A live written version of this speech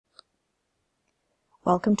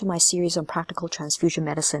Welcome to my series on practical transfusion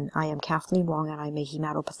medicine. I am Kathleen Wong and I'm a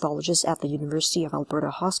hematopathologist at the University of Alberta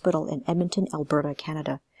Hospital in Edmonton, Alberta,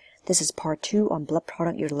 Canada. This is part 2 on blood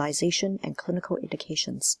product utilization and clinical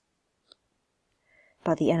indications.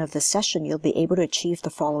 By the end of this session, you'll be able to achieve the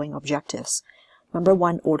following objectives. Number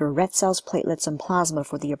 1, order red cells, platelets, and plasma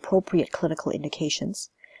for the appropriate clinical indications.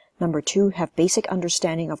 Number 2, have basic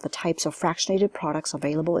understanding of the types of fractionated products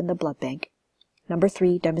available in the blood bank. Number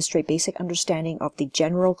 3, demonstrate basic understanding of the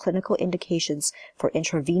general clinical indications for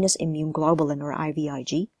intravenous immune globulin or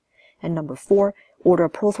IVIG. And number 4, order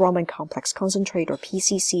prothrombin complex concentrate or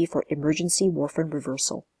PCC for emergency warfarin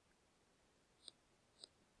reversal.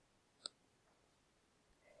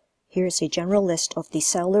 Here is a general list of the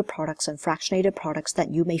cellular products and fractionated products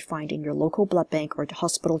that you may find in your local blood bank or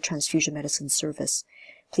hospital transfusion medicine service.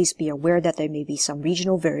 Please be aware that there may be some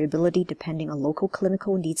regional variability depending on local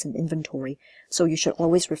clinical needs and inventory, so you should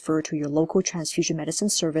always refer to your local transfusion medicine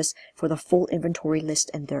service for the full inventory list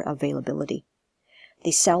and their availability.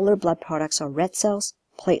 The cellular blood products are red cells,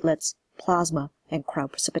 platelets, plasma, and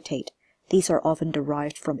cryoprecipitate. These are often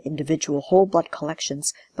derived from individual whole blood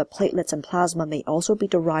collections, but platelets and plasma may also be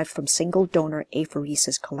derived from single donor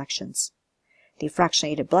apheresis collections. The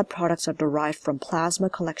fractionated blood products are derived from plasma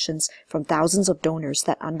collections from thousands of donors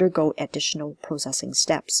that undergo additional processing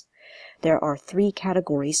steps. There are 3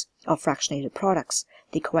 categories of fractionated products: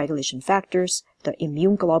 the coagulation factors, the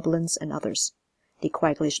immune globulins, and others. The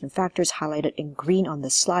coagulation factors highlighted in green on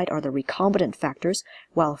this slide are the recombinant factors,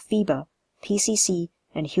 while FIBA, PCC,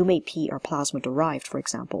 and Hum-AP are plasma-derived, for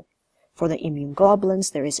example. For the immune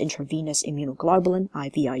globulins, there is intravenous immunoglobulin,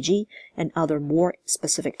 IVIG, and other more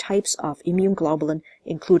specific types of immune globulin,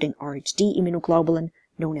 including RHD immunoglobulin,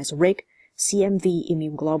 known as RIG, CMV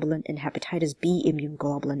immune globulin, and hepatitis B immune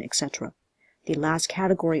globulin, etc. The last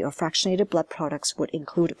category of fractionated blood products would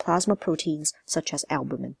include plasma proteins such as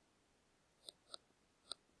albumin.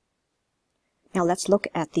 Now let's look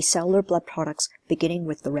at the cellular blood products, beginning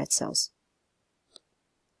with the red cells.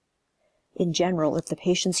 In general, if the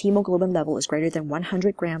patient's hemoglobin level is greater than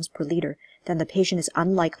 100 grams per liter, then the patient is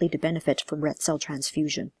unlikely to benefit from red cell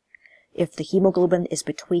transfusion. If the hemoglobin is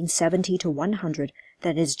between 70 to 100,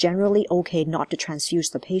 then it is generally okay not to transfuse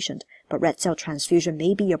the patient, but red cell transfusion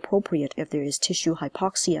may be appropriate if there is tissue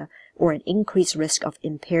hypoxia or an increased risk of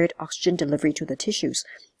impaired oxygen delivery to the tissues,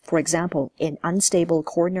 for example, in unstable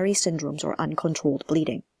coronary syndromes or uncontrolled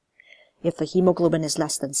bleeding. If the hemoglobin is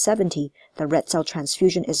less than 70, the red cell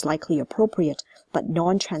transfusion is likely appropriate, but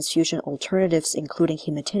non-transfusion alternatives including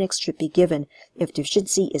hematinics should be given if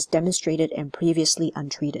deficiency is demonstrated and previously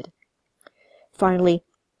untreated. Finally,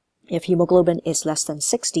 if hemoglobin is less than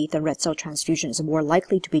 60, then red cell transfusion is more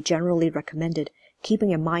likely to be generally recommended,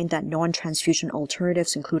 keeping in mind that non-transfusion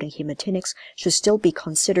alternatives including hematinics should still be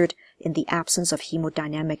considered in the absence of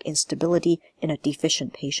hemodynamic instability in a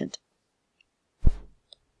deficient patient.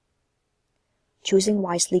 Choosing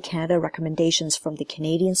Wisely Canada recommendations from the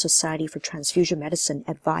Canadian Society for Transfusion Medicine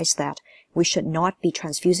advise that we should not be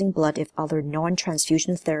transfusing blood if other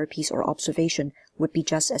non-transfusion therapies or observation would be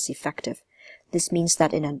just as effective. This means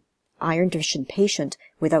that in an iron-deficient patient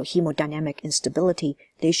without hemodynamic instability,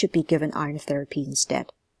 they should be given iron therapy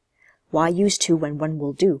instead. Why use 2 when 1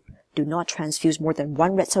 will do? Do not transfuse more than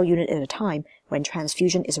 1 red cell unit at a time when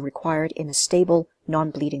transfusion is required in a stable,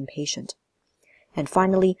 non-bleeding patient. And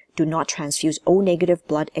finally, do not transfuse O-negative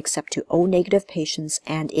blood except to O-negative patients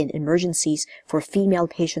and in emergencies for female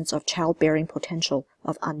patients of childbearing potential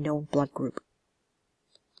of unknown blood group.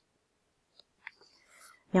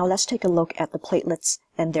 Now let's take a look at the platelets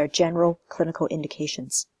and their general clinical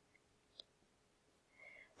indications.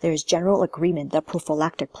 There is general agreement that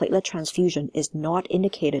prophylactic platelet transfusion is not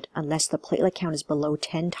indicated unless the platelet count is below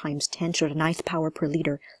 10 times 10 to the 9th power per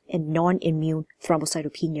liter in non-immune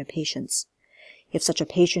thrombocytopenia patients. If such a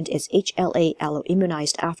patient is HLA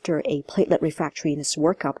alloimmunized after a platelet refractoriness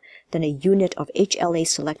workup, then a unit of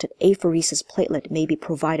HLA-selected apheresis platelet may be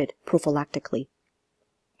provided prophylactically.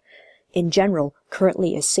 In general,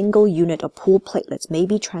 currently a single unit of pooled platelets may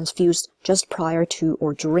be transfused just prior to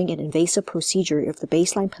or during an invasive procedure if the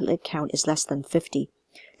baseline platelet count is less than 50.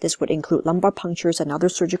 This would include lumbar punctures and other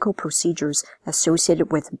surgical procedures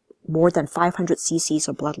associated with more than 500 cc's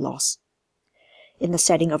of blood loss. In the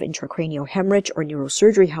setting of intracranial hemorrhage or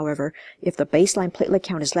neurosurgery, however, if the baseline platelet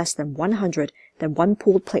count is less than 100, then 1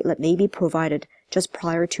 pooled platelet may be provided just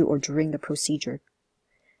prior to or during the procedure.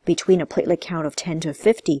 Between a platelet count of 10 to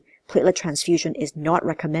 50, platelet transfusion is not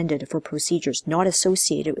recommended for procedures not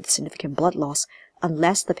associated with significant blood loss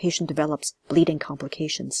unless the patient develops bleeding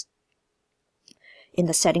complications. In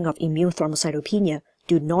the setting of immune thrombocytopenia,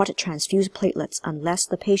 Do not transfuse platelets unless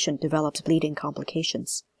the patient develops bleeding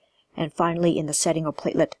complications. And finally, in the setting of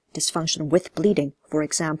platelet dysfunction with bleeding, for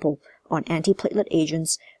example, on antiplatelet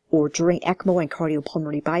agents or during ECMO and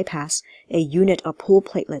cardiopulmonary bypass, a unit of pooled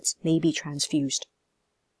platelets may be transfused.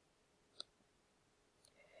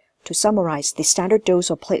 To summarize, the standard dose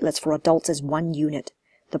of platelets for adults is 1 unit.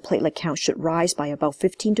 The platelet count should rise by about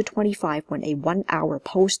 15 to 25 when a 1-hour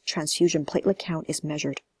post-transfusion platelet count is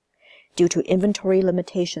measured. Due to inventory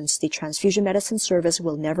limitations, the transfusion medicine service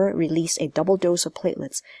will never release a double dose of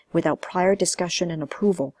platelets without prior discussion and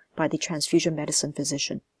approval by the transfusion medicine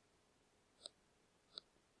physician.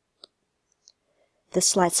 This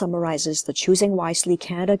slide summarizes the Choosing Wisely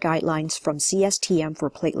Canada guidelines from CSTM for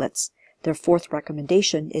platelets. Their fourth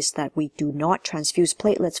recommendation is that we do not transfuse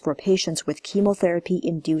platelets for patients with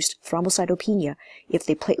chemotherapy-induced thrombocytopenia if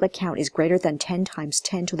the platelet count is greater than 10 times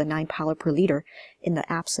 10 to the 9 pillar per liter in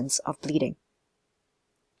the absence of bleeding.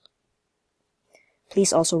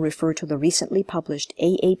 Please also refer to the recently published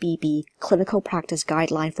AABB Clinical Practice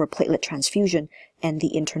Guideline for Platelet Transfusion and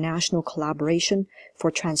the International Collaboration for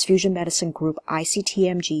Transfusion Medicine Group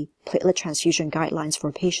ICTMG Platelet Transfusion Guidelines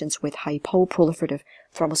for patients with hypoproliferative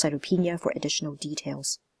thrombocytopenia for additional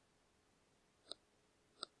details.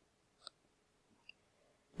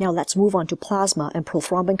 Now let's move on to plasma and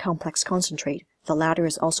prothrombin complex concentrate. The latter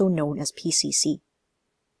is also known as PCC.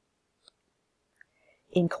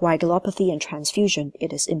 In coagulopathy and transfusion,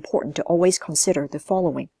 it is important to always consider the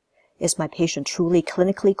following. Is my patient truly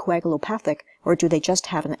clinically coagulopathic, or do they just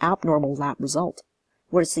have an abnormal lab result?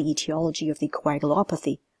 What is the etiology of the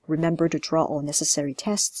coagulopathy? Remember to draw all necessary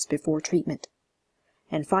tests before treatment.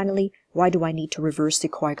 And finally, why do I need to reverse the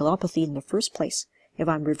coagulopathy in the first place? If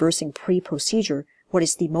I'm reversing pre-procedure, what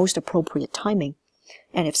is the most appropriate timing?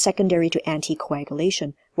 And if secondary to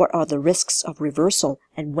anticoagulation, what are the risks of reversal,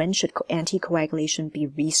 and when should anticoagulation be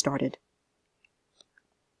restarted?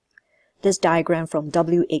 This diagram from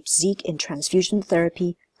W.H. Zeek in Transfusion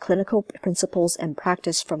Therapy, Clinical Principles and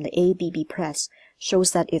Practice from the ABB Press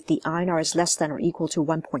shows that if the INR is less than or equal to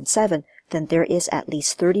 1.7, then there is at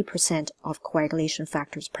least 30% of coagulation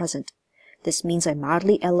factors present. This means a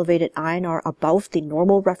mildly elevated INR above the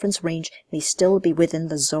normal reference range may still be within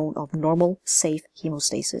the zone of normal, safe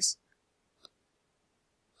hemostasis.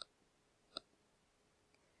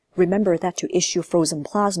 Remember that to issue frozen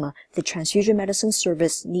plasma, the transfusion medicine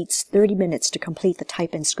service needs 30 minutes to complete the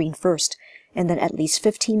type and screen first, and then at least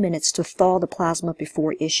 15 minutes to thaw the plasma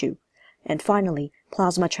before issue. And finally,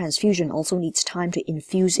 plasma transfusion also needs time to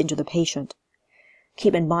infuse into the patient.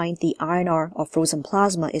 Keep in mind the INR of frozen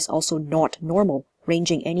plasma is also not normal,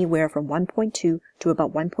 ranging anywhere from 1.2 to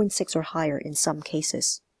about 1.6 or higher in some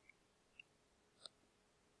cases.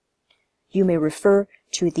 You may refer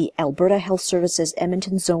to the Alberta Health Services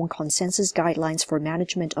Edmonton Zone Consensus Guidelines for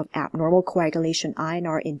Management of Abnormal Coagulation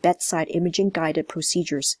INR in Bedside Imaging Guided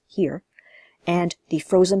Procedures here, and the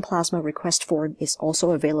frozen plasma request form is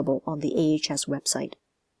also available on the AHS website.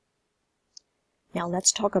 Now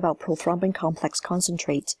let's talk about prothrombin complex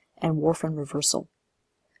concentrates and warfarin reversal.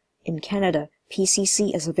 In Canada,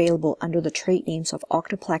 PCC is available under the trade names of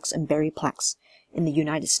Octaplex and Beriplex. In the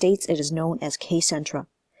United States, it is known as Kcentra.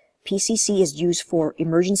 PCC is used for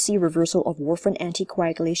emergency reversal of warfarin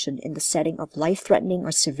anticoagulation in the setting of life-threatening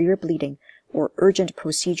or severe bleeding or urgent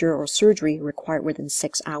procedure or surgery required within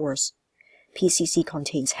 6 hours. PCC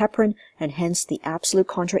contains heparin, and hence the absolute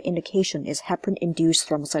contraindication is heparin-induced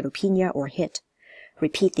thrombocytopenia or HIT.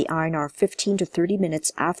 Repeat the INR 15 to 30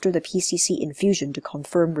 minutes after the PCC infusion to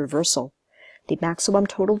confirm reversal. The maximum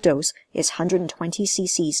total dose is 120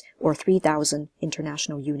 cc's or 3,000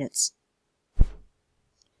 international units.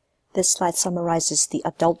 This slide summarizes the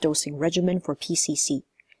adult dosing regimen for PCC.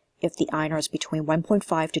 If the INR is between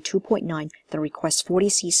 1.5 to 2.9, then request 40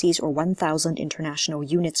 cc's or 1,000 international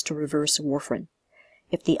units to reverse warfarin.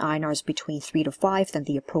 If the INR is between 3 to 5, then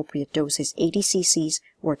the appropriate dose is 80 cc's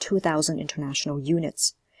or 2,000 international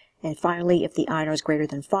units. And finally, if the INR is greater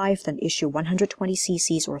than 5, then issue 120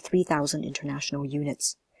 cc's or 3,000 international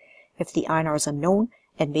units. If the INR is unknown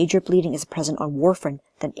and major bleeding is present on warfarin,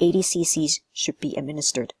 then 80 cc's should be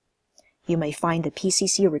administered. You may find the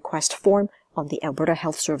PCC request form on the Alberta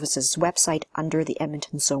Health Services website under the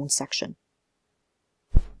Edmonton Zone section.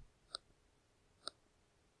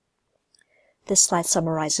 This slide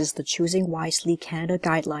summarizes the Choosing Wisely Canada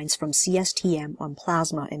guidelines from CSTM on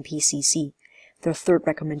plasma and PCC. Their third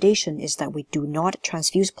recommendation is that we do not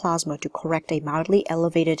transfuse plasma to correct a mildly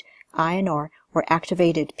elevated INR or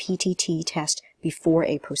activated PTT test before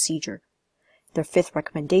a procedure. Their fifth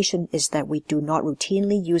recommendation is that we do not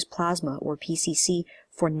routinely use plasma or PCC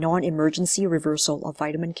for non-emergency reversal of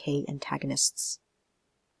vitamin K antagonists.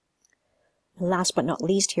 Last but not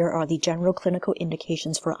least, here are the general clinical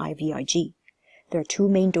indications for IVIG. There are two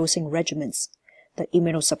main dosing regimens. The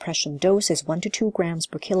immunosuppression dose is 1 to 2 grams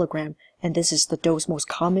per kilogram, and this is the dose most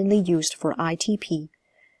commonly used for ITP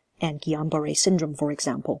and Guillain-Barré syndrome, for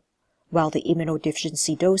example, while the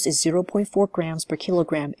immunodeficiency dose is 0.4 grams per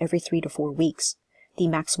kilogram every 3 to 4 weeks. The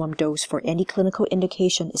maximum dose for any clinical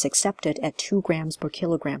indication is accepted at 2 grams per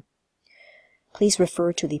kilogram. Please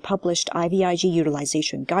refer to the published IVIG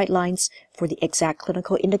utilization guidelines for the exact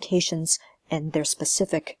clinical indications and their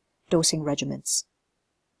specific dosing regimens.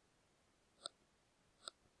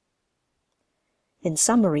 In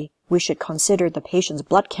summary, we should consider the patient's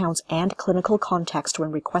blood counts and clinical context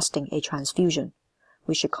when requesting a transfusion.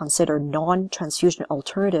 We should consider non-transfusion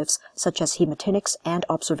alternatives such as hematinics and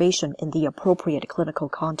observation in the appropriate clinical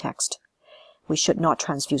context. We should not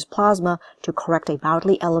transfuse plasma to correct a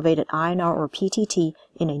mildly elevated INR or PTT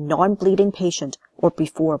in a non-bleeding patient or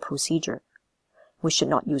before a procedure. We should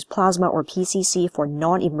not use plasma or PCC for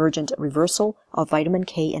non-emergent reversal of vitamin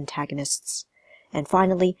K antagonists. And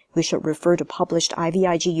finally, we should refer to published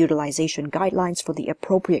IVIG utilization guidelines for the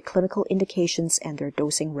appropriate clinical indications and their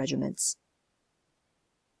dosing regimens.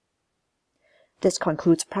 This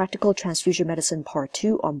concludes Practical Transfusion Medicine Part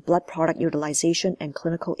 2 on blood product utilization and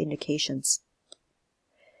clinical indications.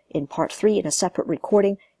 In Part 3, in a separate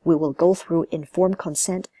recording, we will go through informed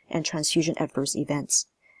consent and transfusion adverse events.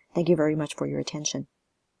 Thank you very much for your attention.